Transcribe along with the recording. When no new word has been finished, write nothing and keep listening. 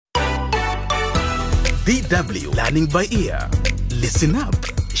DW Learning by Ear. Listen up.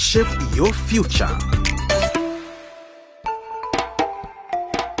 Shape your future.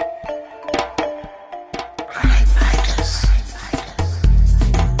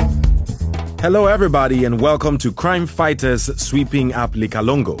 Hello everybody and welcome to Crime Fighters Sweeping Up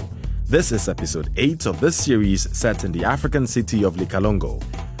Likalongo. This is episode 8 of this series set in the African city of Likalongo.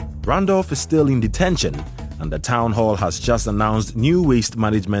 Randolph is still in detention and the town hall has just announced new waste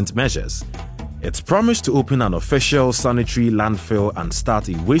management measures. It's promised to open an official sanitary landfill and start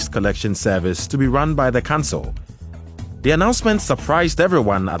a waste collection service to be run by the council. The announcement surprised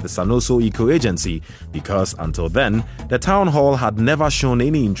everyone at the Sanoso Eco Agency because until then, the town hall had never shown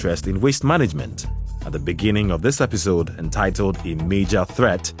any interest in waste management. At the beginning of this episode, entitled A Major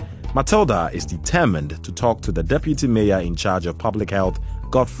Threat, Matilda is determined to talk to the deputy mayor in charge of public health,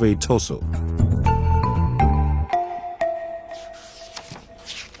 Godfrey Toso.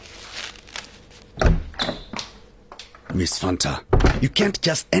 Miss Fanta, you can't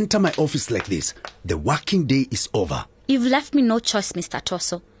just enter my office like this. The working day is over. You've left me no choice, Mr.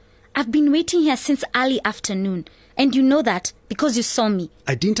 Toso. I've been waiting here since early afternoon, and you know that because you saw me.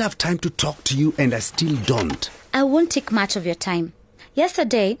 I didn't have time to talk to you, and I still don't. I won't take much of your time.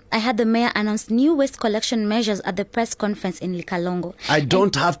 Yesterday, I had the mayor announce new waste collection measures at the press conference in Likalongo. I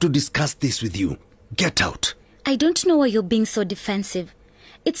don't have to discuss this with you. Get out. I don't know why you're being so defensive.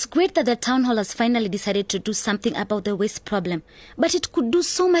 It's great that the town hall has finally decided to do something about the waste problem, but it could do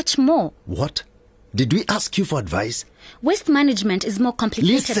so much more. What? Did we ask you for advice? Waste management is more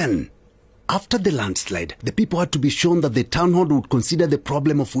complicated. Listen! After the landslide, the people had to be shown that the town hall would consider the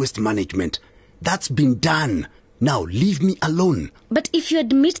problem of waste management. That's been done. Now, leave me alone. But if you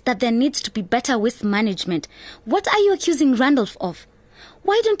admit that there needs to be better waste management, what are you accusing Randolph of?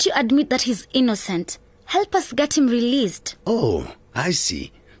 Why don't you admit that he's innocent? Help us get him released. Oh, I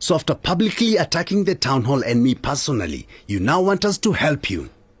see. So after publicly attacking the town hall and me personally, you now want us to help you?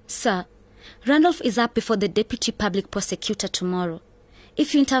 Sir, Randolph is up before the Deputy Public Prosecutor tomorrow.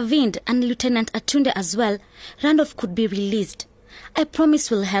 If you intervened, and Lieutenant Atunde as well, Randolph could be released. I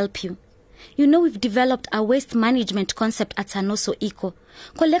promise we'll help you. You know we've developed a waste management concept at Sanoso Eco.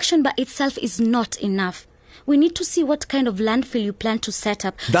 Collection by itself is not enough. We need to see what kind of landfill you plan to set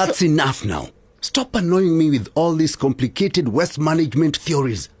up. That's enough now. Stop annoying me with all these complicated waste management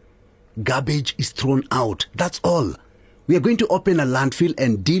theories. Garbage is thrown out, that's all. We are going to open a landfill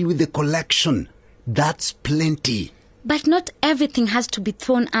and deal with the collection. That's plenty. But not everything has to be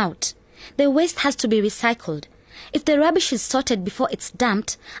thrown out. The waste has to be recycled. If the rubbish is sorted before it's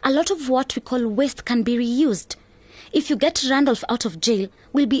dumped, a lot of what we call waste can be reused. If you get Randolph out of jail,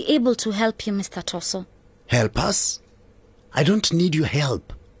 we'll be able to help you, Mr. Toso. Help us? I don't need your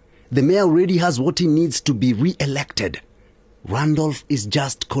help. The mayor already has what he needs to be re-elected. Randolph is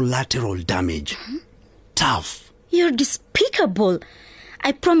just collateral damage. Tough. You're despicable.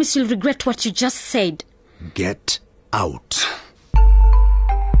 I promise you'll regret what you just said. Get out.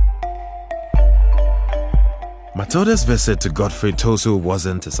 Matilda's visit to Godfrey Toso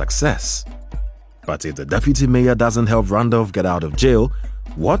wasn't a success. But if the deputy mayor doesn't help Randolph get out of jail,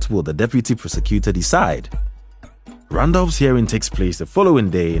 what will the deputy prosecutor decide? Randolph's hearing takes place the following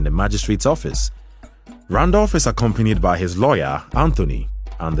day in the magistrate's office. Randolph is accompanied by his lawyer, Anthony,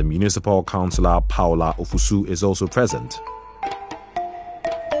 and the municipal councillor, Paula Ofusu, is also present.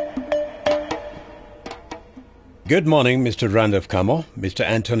 Good morning, Mr. Randolph Kamo, Mr.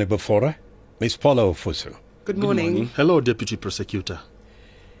 Anthony Bofora, Miss Paula Ofusu. Good morning. Hello, Deputy Prosecutor.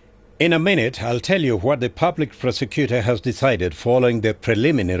 In a minute, I'll tell you what the public prosecutor has decided following the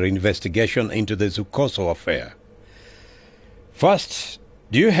preliminary investigation into the Zukoso affair. First,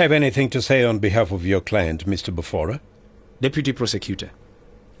 do you have anything to say on behalf of your client, Mr. Bofora? Deputy Prosecutor,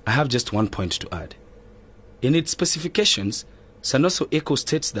 I have just one point to add. In its specifications, Sanoso Eco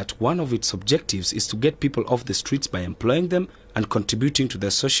states that one of its objectives is to get people off the streets by employing them and contributing to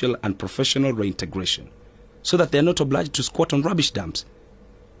their social and professional reintegration, so that they are not obliged to squat on rubbish dumps.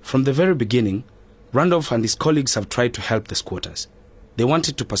 From the very beginning, Randolph and his colleagues have tried to help the squatters. They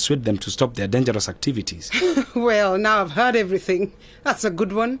wanted to persuade them to stop their dangerous activities. Well, now I've heard everything. That's a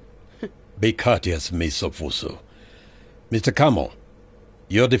good one. Be courteous, Miss Ofusu. Mr. Kamo,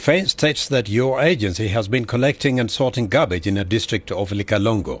 your defense states that your agency has been collecting and sorting garbage in a district of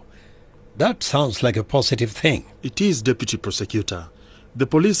Likalongo. That sounds like a positive thing. It is, Deputy Prosecutor. The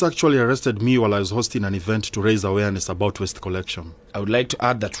police actually arrested me while I was hosting an event to raise awareness about waste collection. I would like to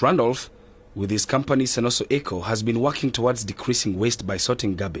add that Randolph, with his company Sanoso Eco, has been working towards decreasing waste by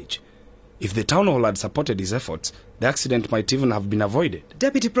sorting garbage. If the town hall had supported his efforts, the accident might even have been avoided.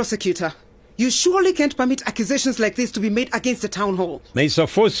 Deputy Prosecutor, You surely can't permit accusations like this to be made against the town hall. Miss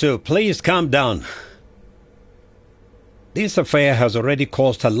Ofusu, please calm down. This affair has already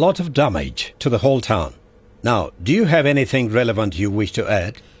caused a lot of damage to the whole town. Now, do you have anything relevant you wish to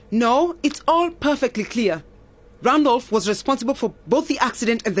add? No, it's all perfectly clear. Randolph was responsible for both the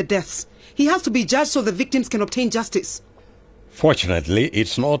accident and the deaths. He has to be judged so the victims can obtain justice. Fortunately,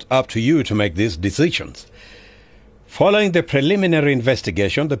 it's not up to you to make these decisions. Following the preliminary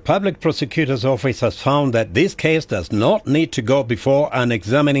investigation, the public prosecutor's office has found that this case does not need to go before an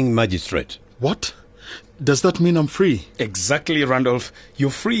examining magistrate. What? Does that mean I'm free? Exactly, Randolph.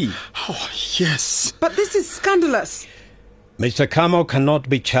 You're free. Oh, yes. But this is scandalous. Mr. Camo cannot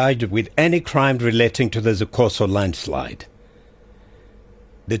be charged with any crime relating to the Zukoso landslide.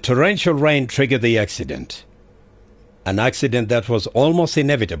 The torrential rain triggered the accident. An accident that was almost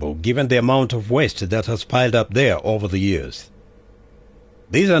inevitable given the amount of waste that has piled up there over the years.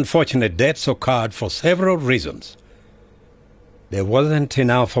 These unfortunate deaths occurred for several reasons. There wasn't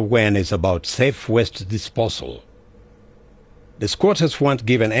enough awareness about safe waste disposal. The squatters weren't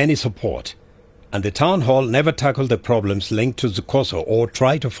given any support, and the town hall never tackled the problems linked to Zukoso or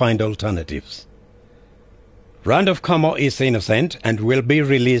tried to find alternatives. Randolph Camo is innocent and will be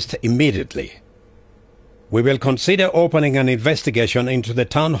released immediately. We will consider opening an investigation into the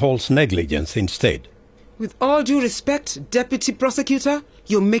town hall's negligence instead. With all due respect, Deputy Prosecutor,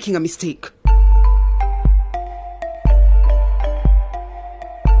 you're making a mistake.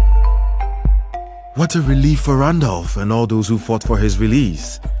 What a relief for Randolph and all those who fought for his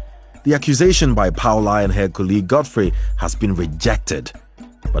release. The accusation by Paula and her colleague Godfrey has been rejected.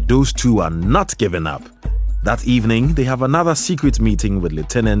 But those two are not giving up. That evening, they have another secret meeting with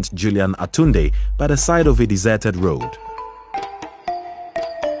Lieutenant Julian Atunde by the side of a deserted road.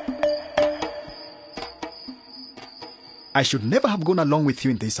 I should never have gone along with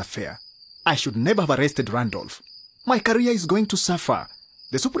you in this affair. I should never have arrested Randolph. My career is going to suffer.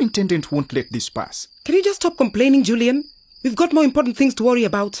 The superintendent won't let this pass. Can you just stop complaining, Julian? We've got more important things to worry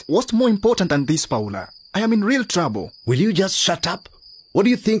about. What's more important than this, Paula? I am in real trouble. Will you just shut up? What do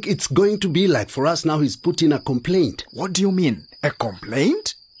you think it's going to be like for us now he's put in a complaint? What do you mean? A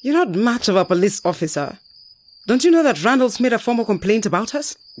complaint? You're not much of a police officer. Don't you know that Randolph's made a formal complaint about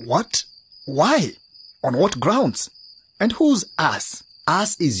us? What? Why? On what grounds? And who's us?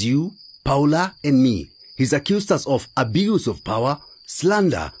 Us is you, Paula, and me. He's accused us of abuse of power,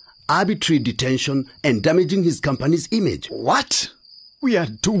 slander, arbitrary detention, and damaging his company's image. What? We are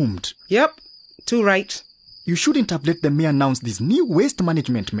doomed. Yep, too right. You shouldn't have let the mayor announce these new waste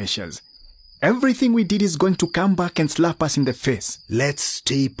management measures. Everything we did is going to come back and slap us in the face. Let's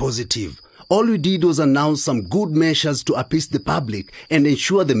stay positive. All we did was announce some good measures to appease the public and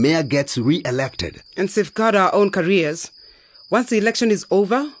ensure the mayor gets re-elected. And safeguard our own careers. Once the election is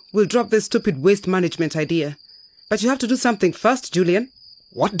over, we'll drop this stupid waste management idea. But you have to do something first, Julian.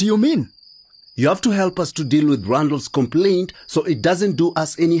 What do you mean? You have to help us to deal with Randolph's complaint so it doesn't do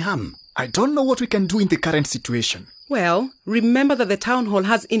us any harm. I don't know what we can do in the current situation. Well, remember that the town hall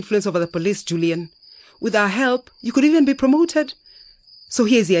has influence over the police, Julian. With our help, you could even be promoted. So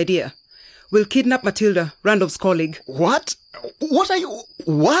here's the idea. We'll kidnap Matilda, Randolph's colleague. What? What are you...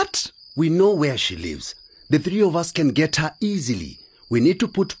 What? We know where she lives. The three of us can get her easily. We need to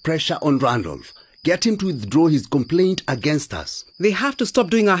put pressure on Randolph. Get him to withdraw his complaint against us. They have to stop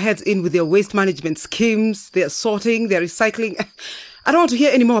doing our heads in with their waste management schemes, their sorting, their recycling. I don't want to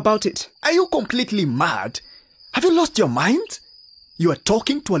hear any more about it. Are you completely mad? Have you lost your mind? You are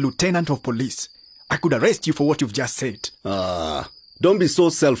talking to a lieutenant of police. I could arrest you for what you've just said. Don't be so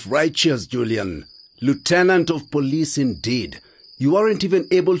self-righteous, Julian. Lieutenant of police indeed. You aren't even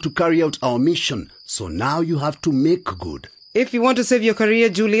able to carry out our mission, so now you have to make good. If you want to save your career,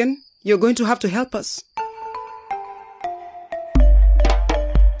 Julian, you're going to have to help us.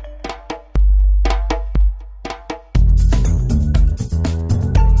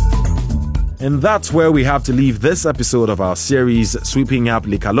 And that's where we have to leave this episode of our series, Sweeping Up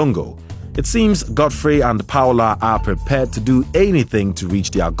Likalongo. It seems Godfrey and Paula are prepared to do anything to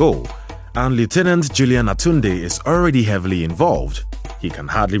reach their goal. And Lieutenant Julian Atunde is already heavily involved. He can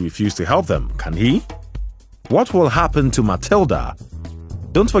hardly refuse to help them, can he? What will happen to Matilda?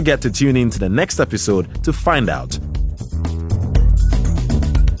 Don't forget to tune in to the next episode to find out.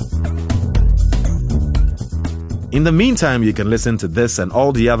 In the meantime, you can listen to this and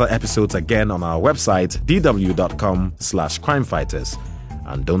all the other episodes again on our website, dw.com/crimefighters.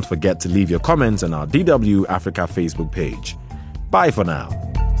 And don't forget to leave your comments on our DW Africa Facebook page. Bye for now.